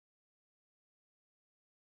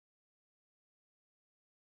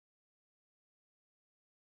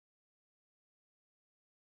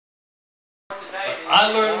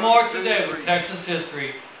I learned more today with Texas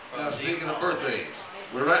history. Now, speaking of birthdays,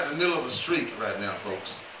 we're right in the middle of a streak right now,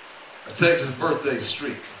 folks. A Texas birthday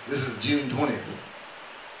streak. This is June 20th.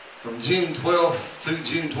 From June 12th through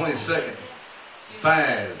June 22nd,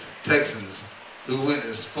 5 Texans who went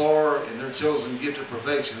as far in their chosen gift of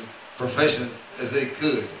profession as they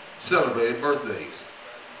could celebrated birthdays.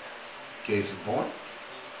 Case in point,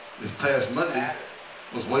 this past Monday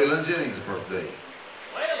was Waylon Jennings' birthday.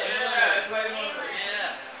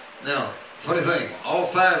 Now, funny thing, all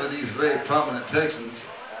 5 of these very prominent Texans,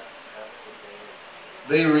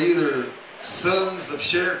 they were either sons of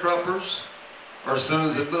sharecroppers or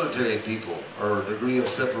sons of military people, or a degree of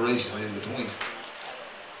separation in between.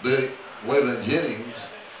 But Waylon Jennings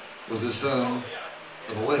was the son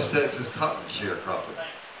of a West Texas cotton sharecropper.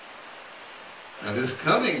 Now this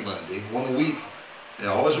coming Monday, 1 week,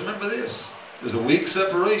 now always remember this, there's a week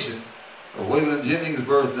separation of Waylon Jennings'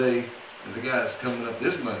 birthday and the guy that's coming up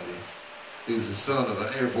this Monday, who's the son of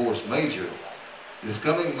an Air Force major. This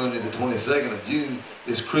coming Monday, the 22nd of June,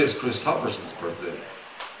 is Chris Christopherson's birthday.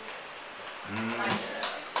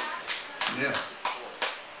 Yeah.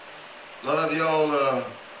 A lot of y'all,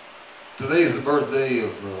 today's the birthday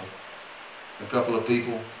of a couple of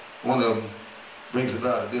people. One of them brings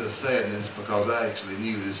about a bit of sadness because I actually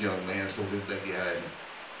knew this young man, so did Becky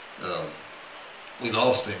Hayden. We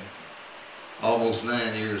lost him almost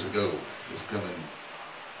 9 years ago. This coming,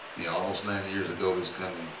 almost 9 years ago this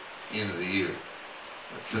coming end of the year.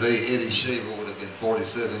 Today, Eddie Shaver would have been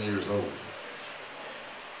 47 years old.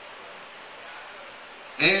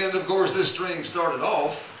 And of course, this string started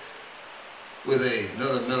off with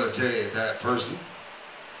another military type person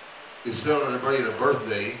who celebrated a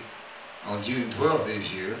birthday on June 12th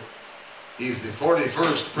this year. He's the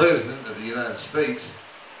 41st President of the United States.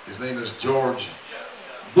 His name is George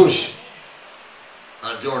Bush.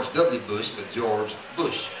 Not George W. Bush, but George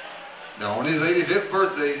Bush. Now, on his 85th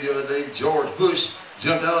birthday the other day, George Bush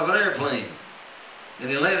jumped out of an airplane and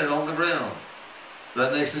he landed on the ground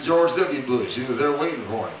right next to George W. Bush. He was there waiting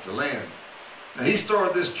for him to land. Now, he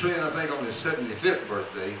started this trend, I think, on his 75th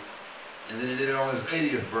birthday, and then he did it on his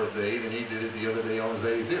 80th birthday, then he did it the other day on his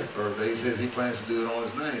 85th birthday. He says he plans to do it on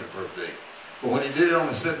his 90th birthday. But when he did it on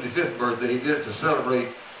his 75th birthday, he did it to celebrate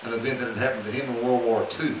an event that had happened to him in World War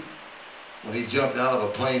II, when he jumped out of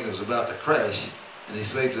a plane that was about to crash, and he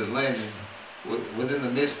safely landed within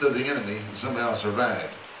the midst of the enemy and somehow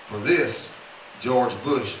survived. For this, George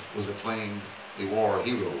Bush was acclaimed a war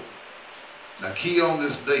hero. Now, key on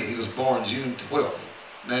this date, he was born June 12th,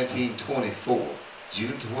 1924.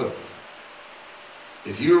 June 12th.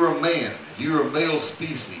 If you were a man, if you were a male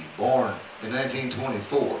species born in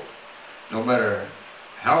 1924, no matter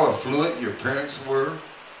how affluent your parents were,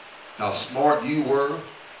 how smart you were,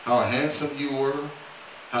 how handsome you were,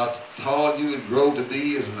 how tall you would grow to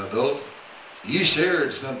be as an adult, you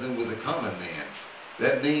shared something with a common man.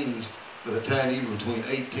 That means by the time you were between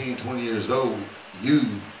 18 and 20 years old,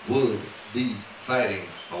 you would be fighting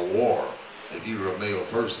a war. If you were a male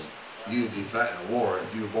person, you would be fighting a war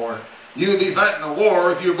if you were born. You would be fighting a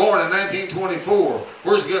war if you were born in 1924.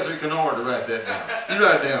 Where's Guthrie Kennard to write that down? You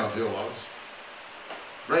write it down, Phil Wallace.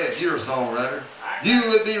 Brad, you're a songwriter. You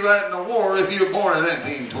would be writing a war if you were born in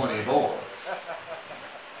 1924.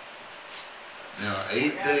 Now,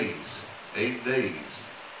 8 days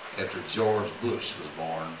after George Bush was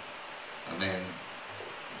born, a man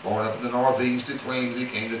born up in the Northeast who claims he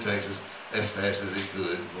came to Texas as fast as he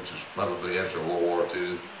could, which was probably after World War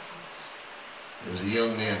II. There was a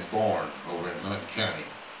young man born over in Hunt County,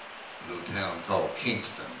 a little town called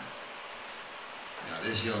Kingston. Now,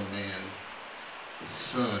 this young man was the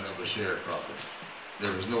son of a sharecropper.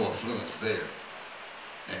 There was no affluence there.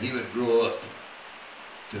 And he would grow up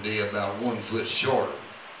to be about 1 foot shorter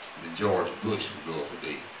than George Bush would grow up to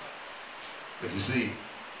be. But you see,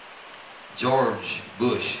 George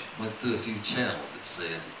Bush went through a few channels, it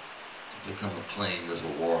said, to become acclaimed as a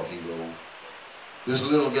war hero. This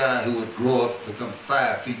little guy who would grow up to become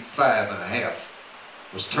 5 feet 5.5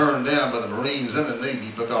 was turned down by the Marines and the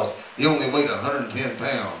Navy because he only weighed 110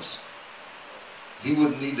 pounds. He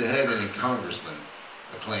wouldn't need to have any congressman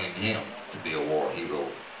acclaim him to be a war hero.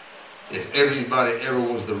 If everybody ever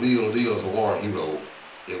was the real deal as a war hero,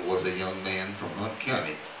 it was a young man from Hunt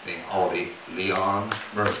County named Audie Leon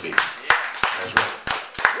Murphy. That's right.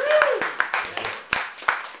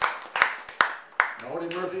 Now,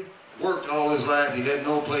 Audie Murphy worked all his life. He had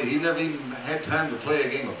no play. He never even had time to play a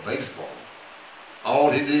game of baseball.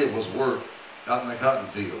 All he did was work out in the cotton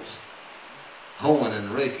fields, hoeing and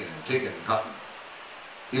raking and picking cotton.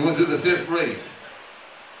 He went through the 5th grade.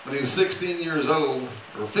 When he was 16 years old,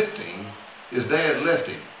 or 15, his dad left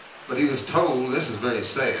him But he was told, this is very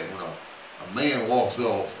sad, when a man walks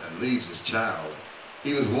off and leaves his child.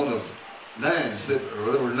 He was one of 9 siblings,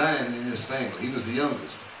 or there were 9 in his family. He was the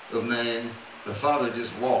youngest of 9. The father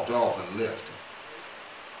just walked off and left.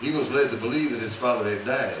 He was led to believe that his father had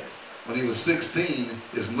died. When he was 16,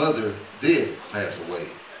 his mother did pass away.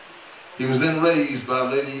 He was then raised by a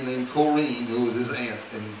lady named Corrine, who was his aunt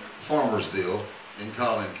in Farmersville in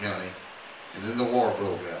Collin County. And then the war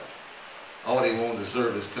broke out. Audie wanted to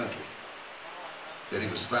serve his country. But he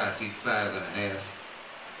was 5 feet 5.5.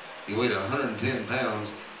 He weighed 110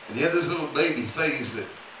 pounds. And he had this little baby face that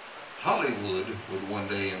Hollywood would one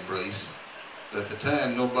day embrace. But at the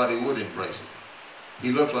time, nobody would embrace it.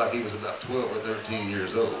 He looked like he was about 12 or 13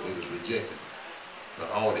 years old. He was rejected. But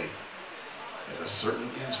Audie had a certain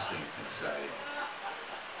instinct inside him.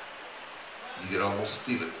 You could almost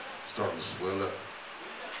feel it starting to swell up.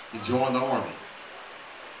 He joined the Army.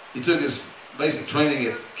 He took his basic training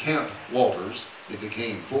at Camp Walters. It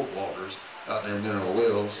became Fort Walters out there in Mineral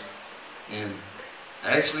Wells. And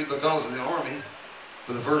actually, because of the Army,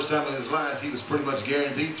 for the first time in his life, he was pretty much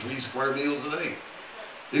guaranteed 3 square meals a day.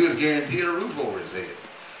 He was guaranteed a roof over his head.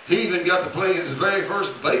 He even got to play his very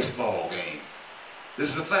first baseball game.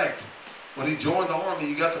 This is a fact. When he joined the Army,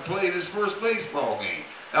 he got to play his first baseball game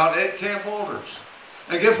out at Camp Walters.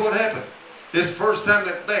 And guess what happened? His first time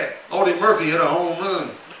at bat, Audie Murphy hit a home run.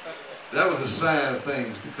 That was a sign of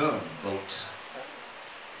things to come, folks.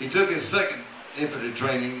 He took his second infantry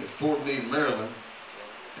training at Fort Meade, Maryland,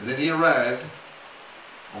 and then he arrived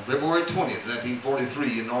on February 20th,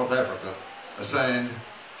 1943 in North Africa, assigned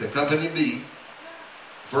to Company B,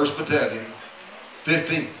 1st Battalion,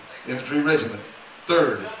 15th Infantry Regiment,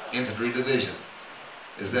 3rd Infantry Division.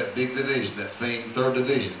 Is that big division, that famed 3rd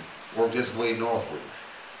Division, worked its way northward.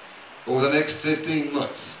 Over the next 15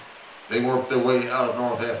 months, they worked their way out of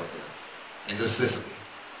North Africa into Sicily,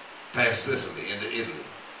 past Sicily into Italy.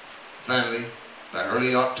 Finally, by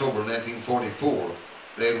early October 1944,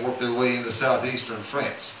 they had worked their way into southeastern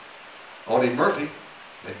France. Audie Murphy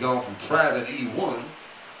had gone from private E1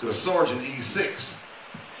 to a sergeant E6.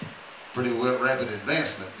 Pretty well rapid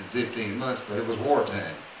advancement in 15 months, but it was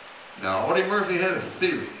wartime. Now, Audie Murphy had a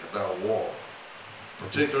theory about war,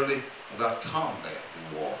 particularly about combat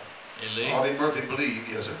in war. Elite. Audie Murphy believed,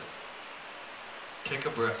 yes sir. Take a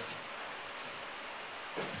breath.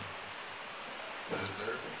 That's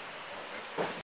better.